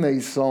 playing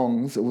these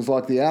songs, it was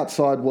like the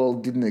outside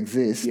world didn't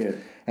exist. Yeah.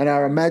 And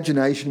our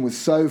imagination was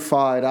so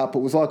fired up. It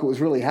was like it was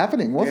really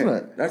happening, wasn't Yeah,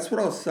 it? That's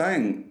what I was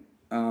saying.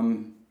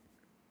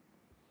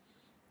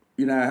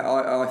 You know,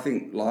 I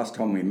think last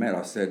time we met,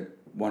 I said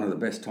one of the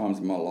best times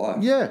of my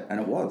life. Yeah. And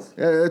it was.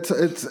 Yeah,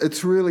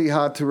 it's really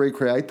hard to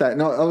recreate that.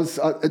 And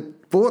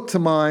it brought to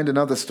mind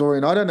another story,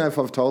 and I don't know if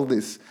I've told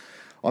this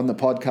on the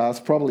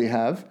podcast, probably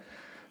have,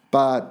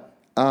 but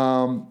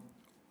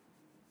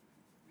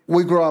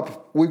we grew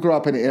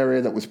up in an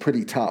area that was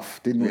pretty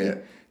tough, didn't we?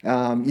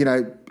 Yeah. You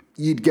know,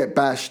 you'd get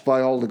bashed by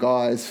older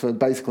guys for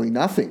basically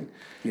nothing.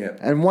 Yeah.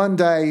 And one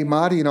day,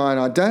 Marty and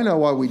I don't know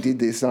why we did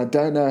this, and I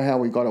don't know how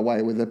we got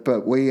away with it,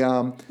 but we...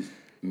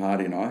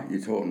 Marty and I,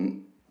 you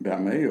talking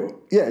about me or?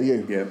 Yeah,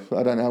 you. Yeah.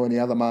 I don't know any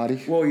other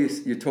Marty. Well,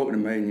 you're talking to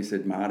me and you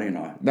said Marty and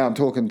I. No, I'm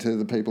talking to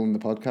the people in the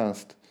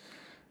podcast.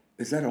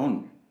 Is that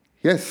on?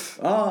 Yes.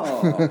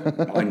 Oh,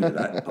 I knew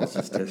that. I was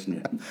just testing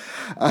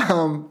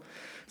you.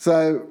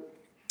 So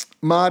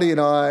Marty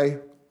and I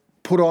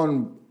put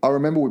on... I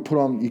remember we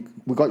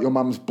got your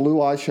mum's blue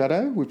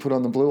eyeshadow. We put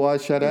on the blue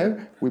eyeshadow.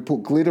 Yeah. We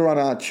put glitter on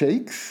our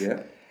cheeks.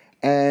 Yeah.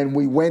 and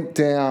we went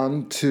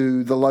down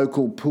to the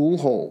local pool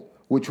hall,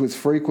 which was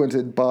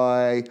frequented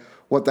by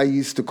what they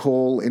used to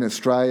call in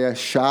Australia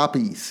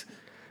Sharpies,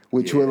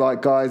 which were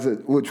like guys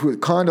which were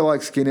kind of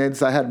like skinheads.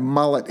 They had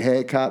mullet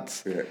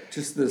haircuts. Yeah,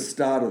 just the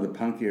start of the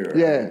punk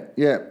era.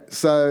 Yeah.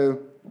 So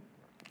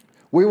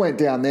we went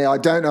down there. I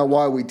don't know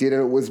why we did it.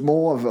 It was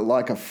more of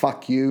like a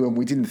fuck you, and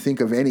we didn't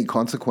think of any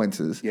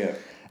consequences. Yeah.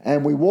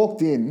 And we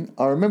walked in.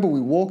 I remember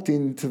we walked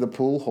into the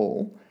pool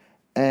hall,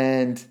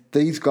 and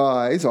these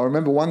guys, I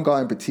remember one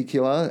guy in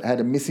particular had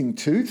a missing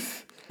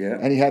tooth. Yeah.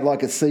 And he had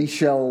like a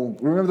seashell.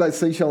 Remember those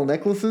seashell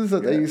necklaces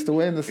that they used to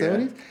wear in the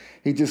 70s?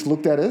 He just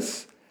looked at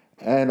us,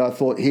 and I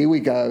thought, here we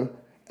go.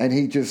 And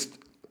he just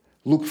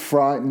looked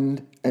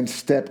frightened and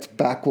stepped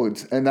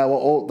backwards. And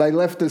they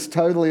left us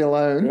totally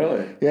alone.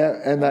 Really?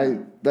 Yeah.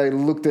 And they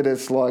looked at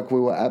us like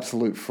we were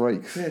absolute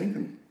freaks.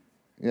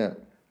 Yeah.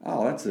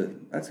 Oh, that's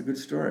a good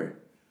story.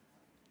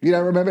 You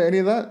don't remember any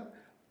of that?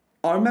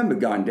 I remember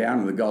going down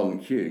to the Golden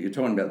Queue. You're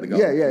talking about the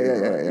Golden Queue,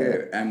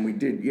 right? Yeah. And we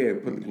did,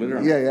 put the glitter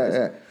on.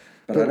 Yeah.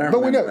 But I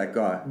don't remember that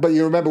guy. But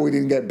you remember we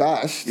didn't get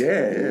bashed.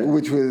 Yeah.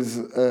 Which was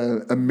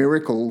a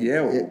miracle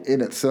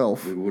in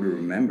itself. We would have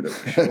remembered it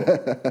for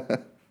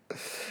sure.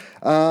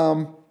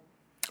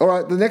 All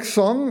right, the next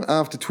song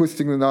after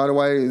Twisting the Night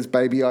Away is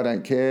Baby I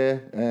Don't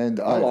Care. And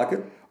I like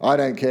it. I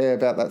don't care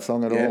about that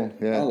song at all.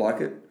 Yeah, I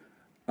like it.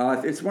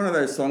 It's one of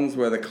those songs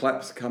where the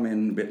claps come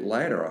in a bit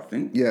later, I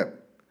think. Yeah.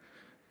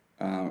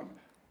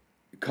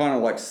 Kind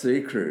of like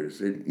Sea Cruise.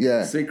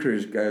 Sea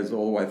Cruise goes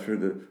all the way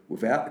through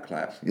without the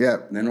claps. Yeah.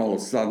 And then all of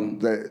a sudden...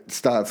 It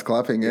starts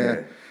clapping,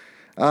 yeah.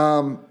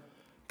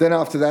 Then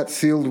after that,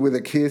 Sealed with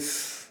a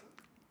Kiss.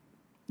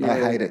 I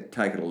hate it.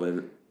 Take it or leave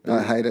it.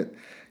 I hate it.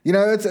 You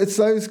know, it's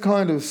those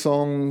kind of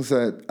songs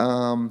that...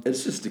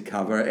 it's just a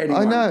cover.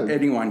 I know.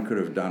 Anyone could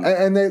have done it.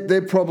 And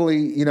they're probably,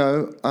 you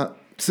know...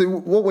 so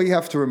what we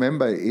have to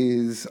remember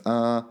is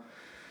the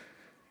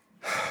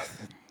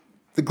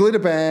Glitter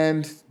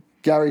Band,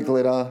 Gary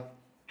Glitter...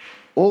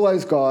 all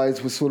those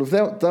guys were sort of,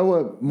 they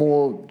were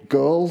more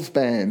girls'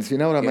 bands, you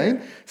know what I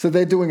mean? So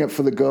they're doing it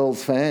for the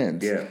girls'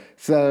 fans. Yeah.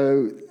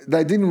 So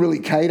they didn't really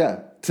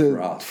cater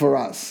for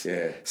us.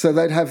 Yeah. So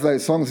they'd have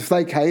those songs. If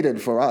they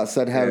catered for us,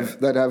 they'd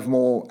have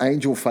more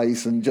Angel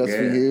Face and Just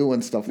For You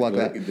and stuff like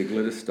that. The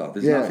glitter stuff.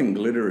 There's nothing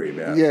glittery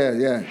about it.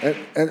 Yeah.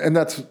 And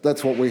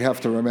that's what we have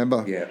to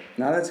remember. Yeah.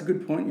 No, that's a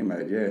good point you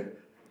made, yeah.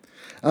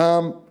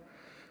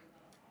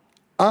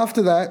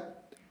 After that,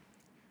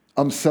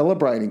 I'm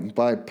Celebrating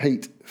by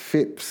Pete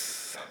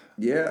Phipps.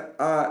 Yeah,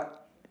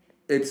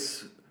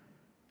 it's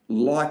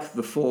like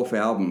the fourth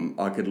album.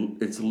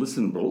 It's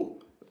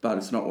listenable, but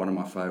it's not one of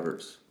my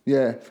favourites.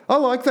 Yeah, I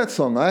like that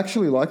song. I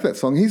actually like that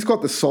song. He's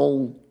got the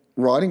sole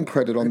writing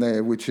credit on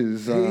there, which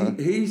is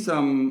he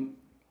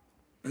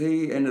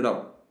ended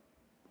up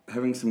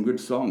having some good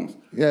songs.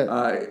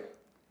 Yeah.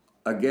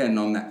 Again,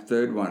 on that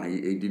third one,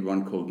 he did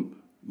one called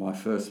My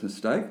First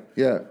Mistake.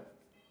 Yeah.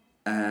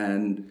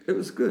 And it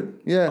was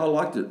good. Yeah, I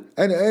liked it.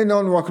 And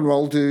on Rock and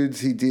Roll Dudes,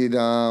 he did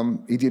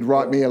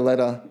Write Me a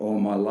Letter. All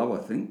My Love, I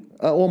think.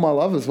 All My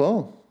Love as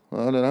well. I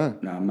don't know.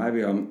 No,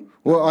 maybe I'm.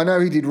 Well, I know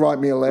he did Write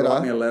Me a Letter.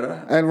 Write Me a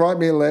Letter. And Write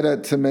Me a Letter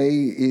to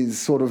me is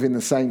sort of in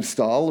the same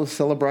style of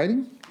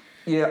Celebrating.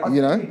 Yeah, I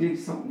think he did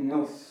something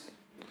else.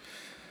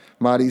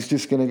 Marty's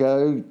just going to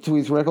go to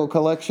his record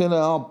collection.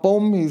 Oh,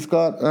 boom! He's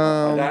got.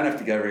 I don't have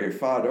to go very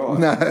far, do I?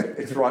 No,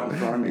 it's right in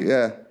front of me.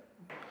 Yeah.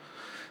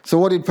 So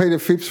what did Peter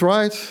Phipps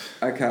write?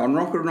 Okay, on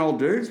Rock and Roll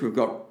Dudes, we've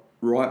got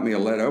Write Me a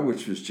Letter,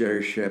 which was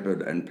Jerry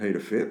Shepherd and Peter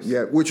Phipps.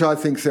 Yeah, which I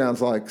think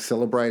sounds like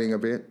Celebrating a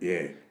bit.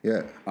 Yeah.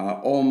 Yeah.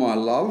 All My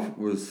Love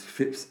was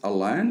Phipps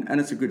alone,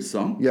 and it's a good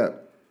song. Yeah.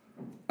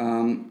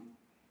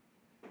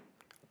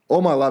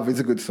 All My Love is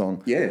a good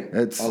song. Yeah.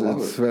 I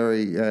love it.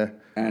 Very, yeah.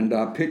 And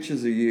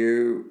Pictures of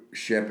You,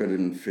 Shepherd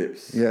and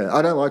Phipps. Yeah,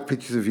 I don't like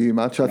Pictures of You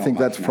much. I think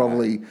that's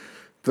probably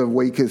the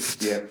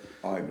weakest... Yeah,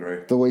 I agree.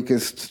 The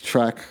weakest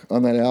track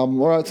on that album.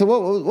 All right, so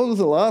what was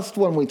the last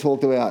one we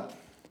talked about?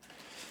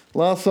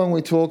 Last song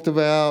we talked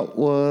about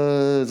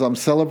was I'm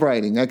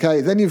Celebrating.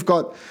 Okay, then you've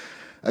got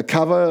a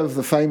cover of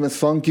the famous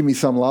song Give Me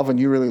Some Love, and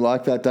you really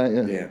like that, don't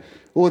you? Yeah.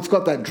 Well, it's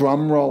got that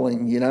drum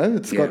rolling, you know?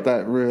 It's got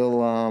that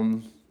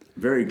real...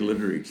 very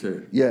glittery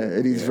too. Yeah,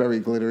 it is very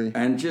glittery.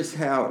 And just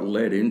how it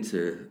led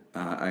into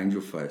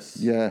Angel Face.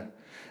 Yeah.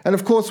 And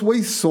of course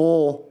we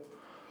saw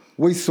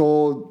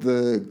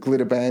the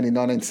Glitter Band in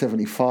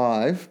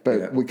 1975,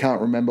 but we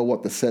can't remember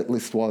what the set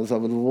list was. I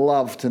would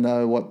love to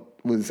know what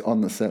was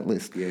on the set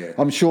list. Yeah.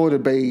 I'm sure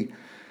it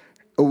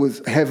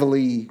was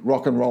heavily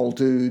Rock and Roll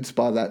Dudes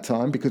by that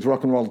time, because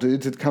Rock and Roll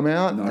Dudes had come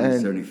out.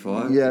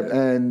 1975.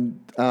 And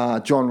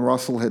John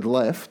Russell had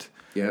left.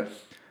 Yeah.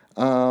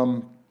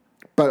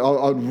 But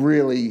I'd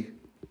really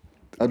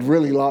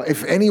like,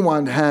 if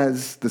anyone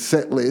has the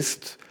set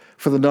list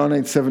for the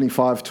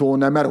 1975 tour,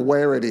 no matter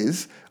where it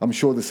is, I'm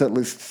sure the set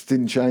lists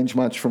didn't change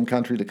much from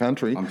country to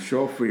country. I'm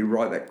sure if we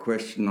write that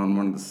question on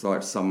one of the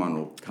sites, someone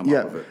will come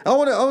up with it. I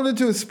want to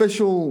do a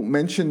special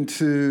mention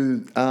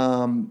to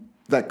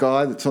that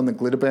guy that's on the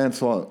Glitter Band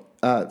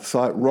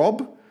site,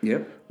 Rob.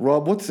 Yep.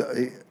 Rob,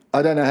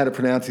 I don't know how to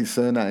pronounce his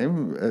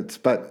surname.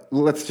 But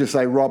let's just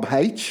say Rob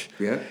H.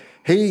 Yeah.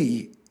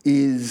 He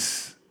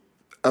is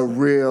a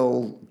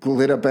real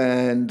glitter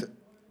band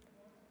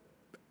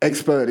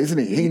expert, isn't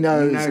he? He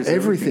knows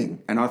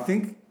everything. And I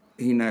think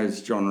he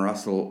knows John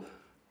Russell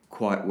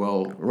quite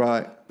well.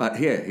 Right. But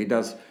yeah, he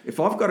does. If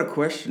I've got a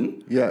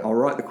question, I'll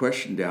write the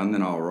question down,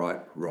 then I'll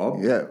write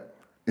Rob. Yeah.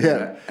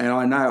 Yeah. And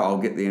I know I'll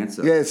get the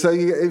answer. Yeah, so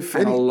if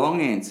And any... a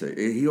long answer.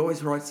 He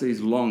always writes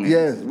these long Yeah,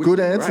 answers. which good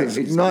is answers.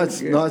 great. It's Nice,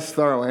 good, yeah. nice,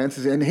 thorough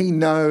answers. And he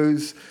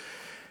knows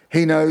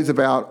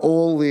about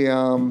all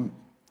the...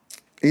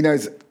 he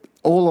knows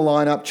all the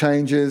lineup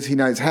changes. He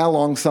knows how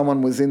long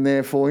someone was in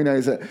there for. He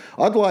knows that.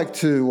 I'd like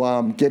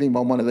to get him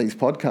on one of these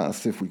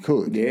podcasts if we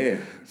could. Yeah.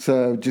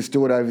 So just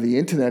do it over the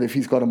internet if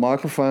he's got a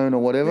microphone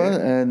or whatever,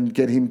 and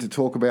get him to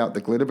talk about the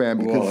glitter band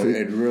because Well,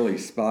 it really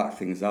sparked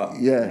things up.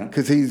 yeah,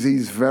 because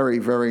he's very,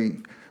 very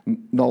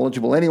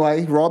knowledgeable.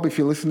 Anyway, Rob, if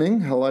you're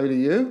listening, hello to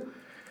you.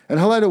 And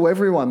hello to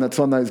everyone that's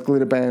on those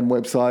glitter band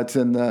websites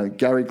and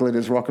Gary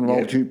Glitter's Rock and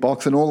Roll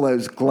Jukebox and all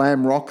those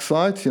glam rock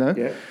sites,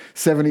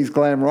 70s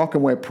glam rock,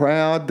 and we're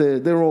proud.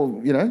 They're all,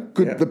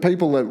 good. Yeah. The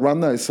people that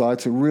run those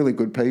sites are really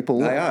good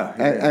people. They are.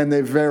 Yeah. And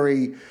they're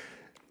very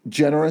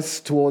generous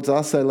towards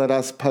us. They let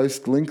us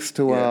post links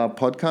to our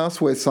podcast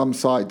where some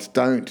sites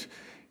don't,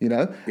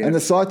 Yeah. And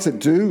the sites that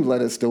do let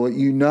us do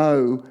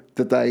it,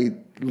 that they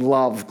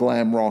love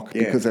glam rock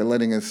because they're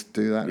letting us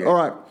do that. Yeah. All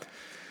right.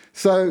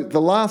 So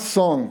the last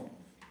song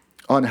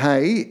on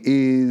Hey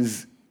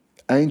is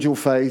Angel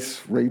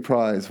Face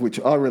Reprise, which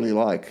I really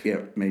like. Yeah,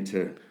 me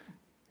too.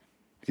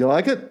 You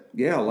like it?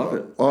 Yeah, I love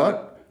it. All right.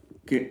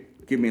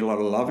 Give me a lot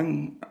of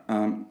loving.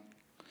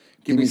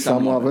 Give me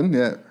some loving,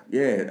 yeah.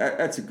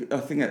 Yeah, I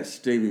think that's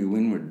Stevie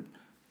Winwood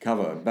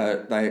cover,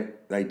 but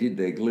they did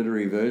their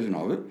glittery version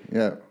of it.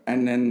 Yeah.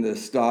 And then the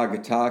star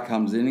guitar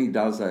comes in, he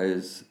does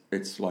those,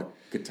 it's like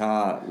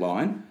guitar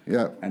line.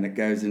 Yeah. And it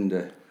goes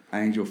into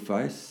Angel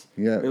Face.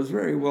 Yeah. It was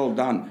very well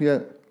done. Yeah.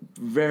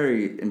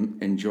 Very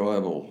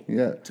enjoyable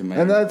to me.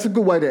 And that's a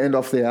good way to end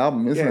off the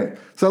album, isn't it?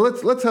 So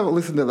let's have a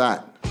listen to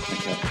that.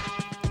 Okay.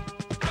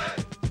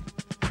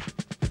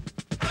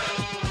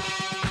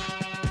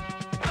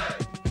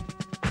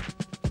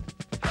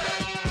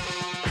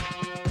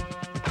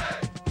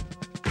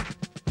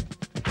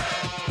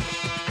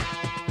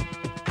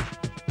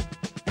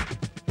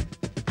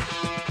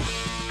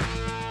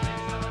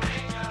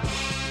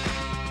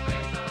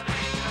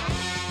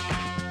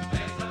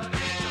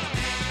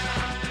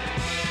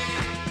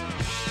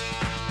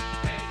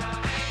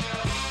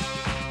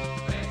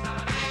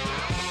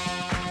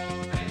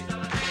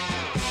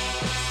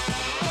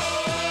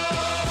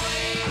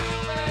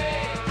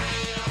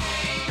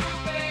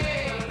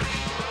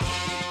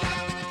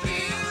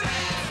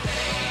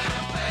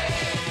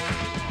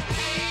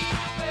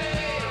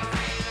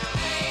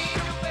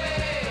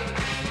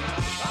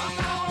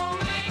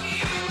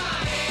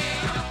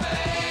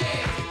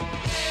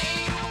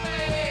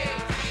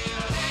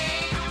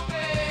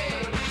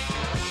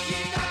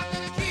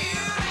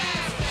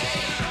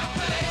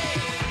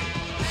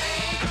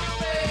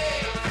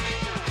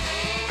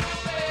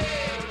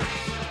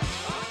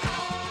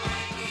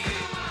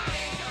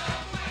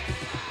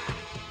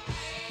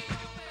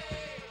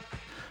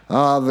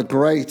 The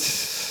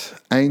great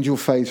Angel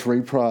Face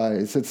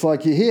Reprise. It's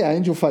like you hear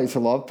Angel Face a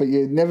lot, but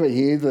you never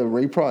hear the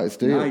reprise,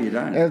 do you? No, you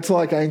don't. And it's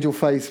like Angel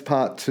Face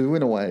Part 2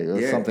 in a way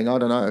or something. I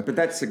don't know. But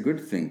that's a good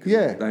thing. 'Cause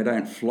they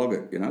don't flog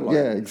it,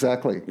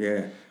 Exactly.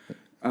 Yeah.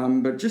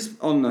 But just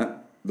on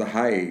the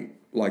Hey,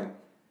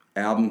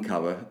 album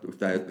cover with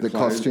the clothes,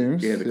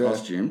 costumes. Yeah, the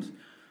costumes.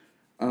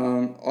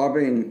 I've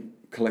been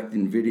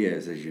collecting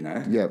videos, as you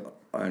know. Yep.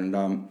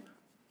 And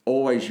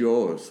Always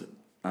Yours,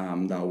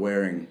 they're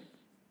wearing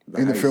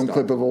in the Hey film stuff.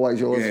 clip of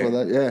Always Yours for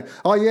that, yeah.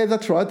 Oh, yeah,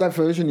 that's right. That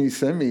version you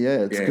sent me,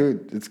 it's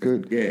good. It's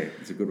good. Yeah,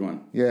 it's a good one.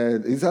 Yeah,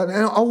 and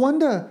I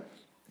wonder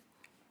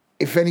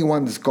if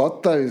anyone's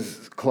got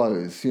those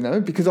clothes,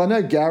 because I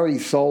know Gary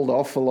sold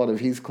off a lot of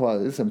his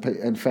clothes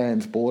and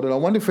fans bought it. I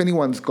wonder if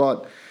anyone's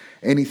got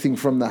anything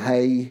from the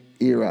Hey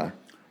era,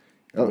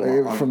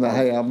 from the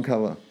Hey album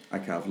cover.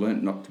 Okay, I've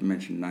learnt not to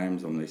mention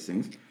names on these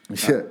things.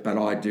 Yeah. But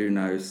I do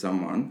know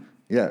someone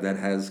that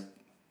has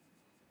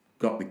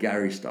got the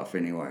Gary stuff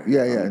anyway.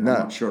 I'm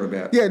not sure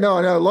about. Yeah, no,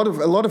 I know a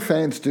lot of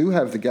fans do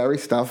have the Gary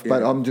stuff,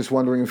 but I'm just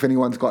wondering if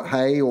anyone's got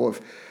Hey or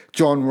if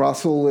John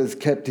Russell has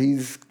kept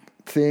his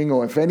thing,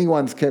 or if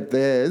anyone's kept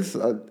theirs.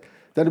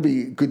 That'd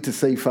be good to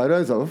see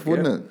photos of,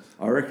 wouldn't it?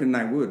 I reckon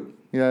they would.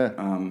 Yeah.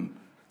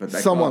 But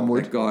Someone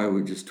would. That guy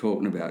we're just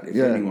talking about, if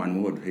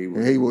anyone would, he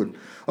would. He would.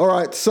 All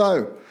right,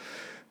 so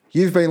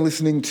you've been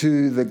listening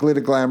to the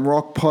Glitter Glam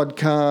Rock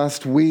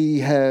podcast. We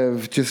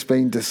have just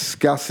been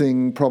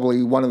discussing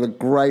probably one of the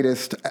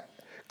greatest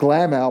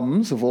glam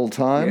albums of all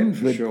time,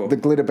 the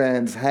glitter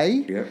band's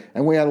Hey. Yep.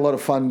 And we had a lot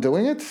of fun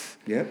doing it.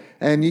 Yep.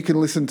 And you can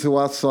listen to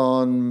us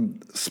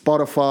on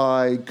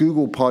Spotify,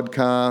 Google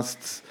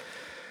Podcasts,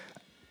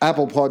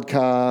 Apple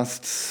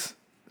Podcasts,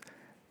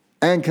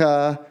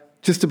 Anchor,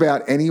 just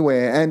about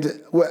anywhere.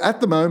 And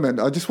at the moment,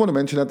 I just want to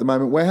mention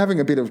we're having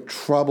a bit of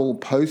trouble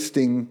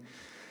posting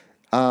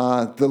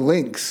the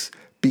links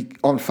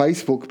on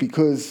Facebook,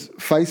 because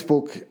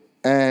Facebook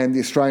and the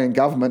Australian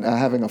government are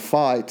having a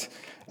fight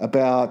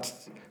about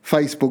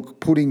Facebook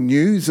putting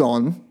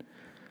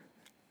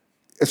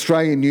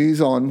Australian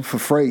news on for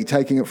free,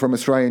 taking it from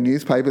Australian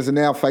newspapers, and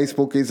now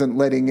Facebook isn't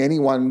letting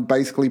anyone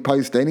basically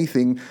post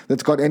anything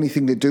that's got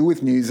anything to do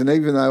with news. And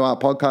even though our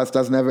podcast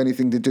doesn't have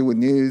anything to do with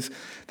news,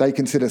 they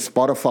consider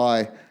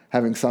Spotify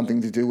having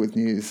something to do with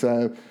news.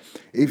 So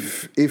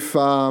if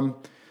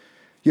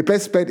your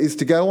best bet is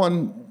to go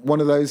on one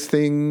of those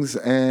things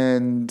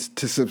and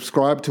to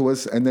subscribe to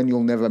us, and then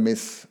you'll never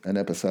miss an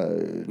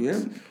episode.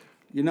 Yeah.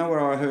 You know where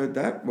I heard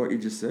that, what you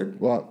just said?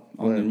 What?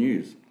 On the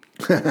news.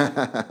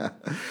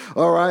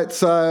 All right,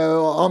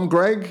 so I'm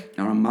Greg.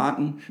 And I'm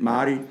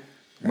Marty.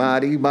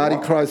 Marty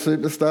Crow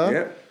Superstar.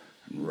 Yep.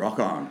 Rock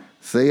on.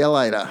 See you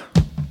later.